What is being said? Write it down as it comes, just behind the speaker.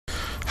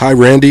Hi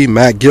Randy,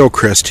 Mack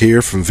Gilchrist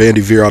here from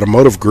Vandevere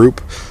Automotive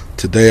Group.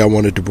 Today I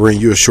wanted to bring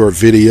you a short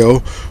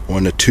video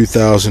on the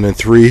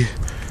 2003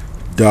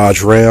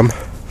 Dodge Ram.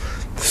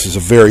 This is a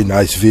very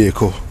nice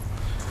vehicle.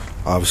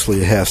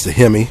 Obviously it has the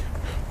Hemi,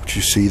 which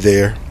you see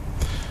there.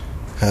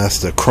 It has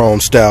the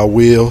chrome style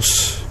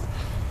wheels,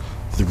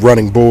 the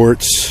running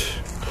boards,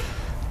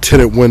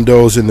 tinted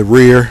windows in the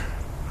rear.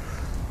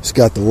 It's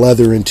got the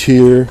leather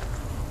interior,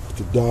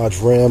 the Dodge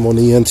Ram on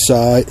the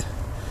inside.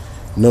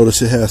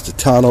 Notice it has the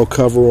tonneau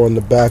cover on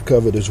the back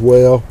of it as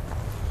well.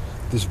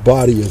 This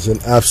body is in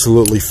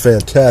absolutely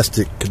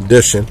fantastic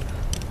condition.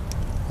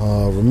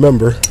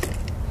 Remember,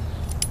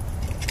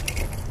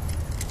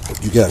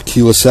 you got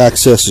keyless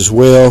access as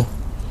well.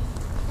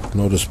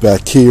 Notice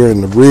back here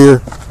in the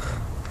rear,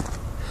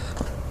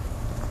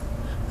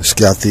 it's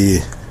got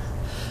the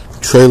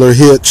trailer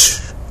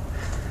hitch.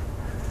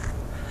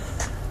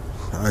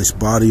 Nice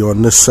body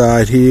on this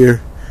side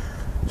here.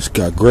 It's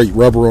got great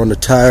rubber on the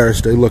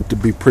tires. They look to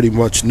be pretty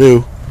much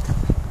new.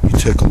 You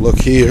take a look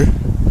here.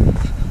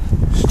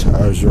 These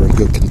tires are in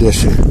good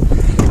condition.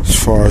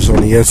 As far as on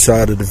the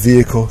inside of the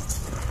vehicle,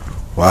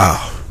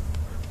 wow.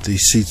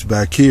 These seats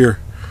back here,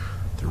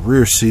 the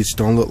rear seats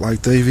don't look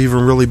like they've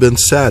even really been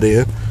sat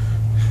in.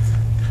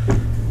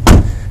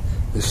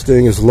 This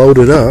thing is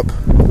loaded up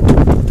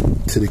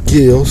to the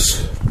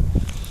gills.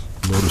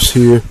 Notice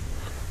here,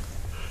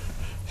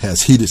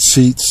 has heated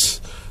seats,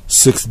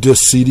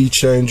 6-disc CD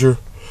changer,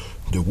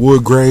 the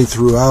wood grain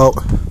throughout,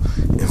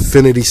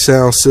 infinity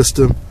sound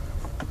system.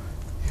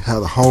 You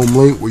have a home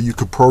link where you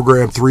can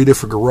program 3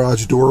 different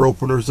garage door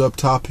openers up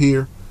top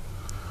here.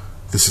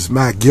 This is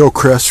Mack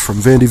Gilchrist from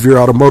Vandevere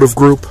Automotive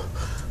Group.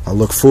 I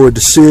look forward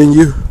to seeing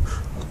you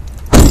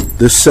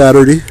this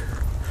Saturday.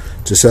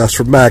 Just ask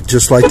for Mack,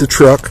 just like the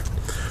truck.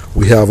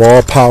 We have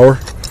all power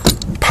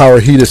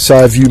heated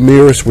side view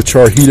mirrors, which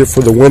are heated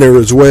for the winter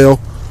as well.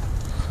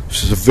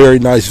 This is a very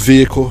nice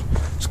vehicle.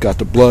 It's got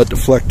the blood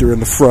deflector in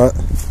the front,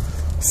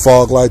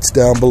 fog lights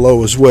down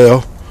below as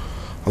well.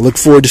 I look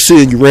forward to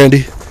seeing you,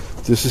 Randy.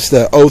 This is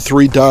that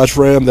 03 Dodge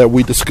Ram that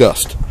we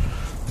discussed.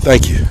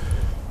 Thank you.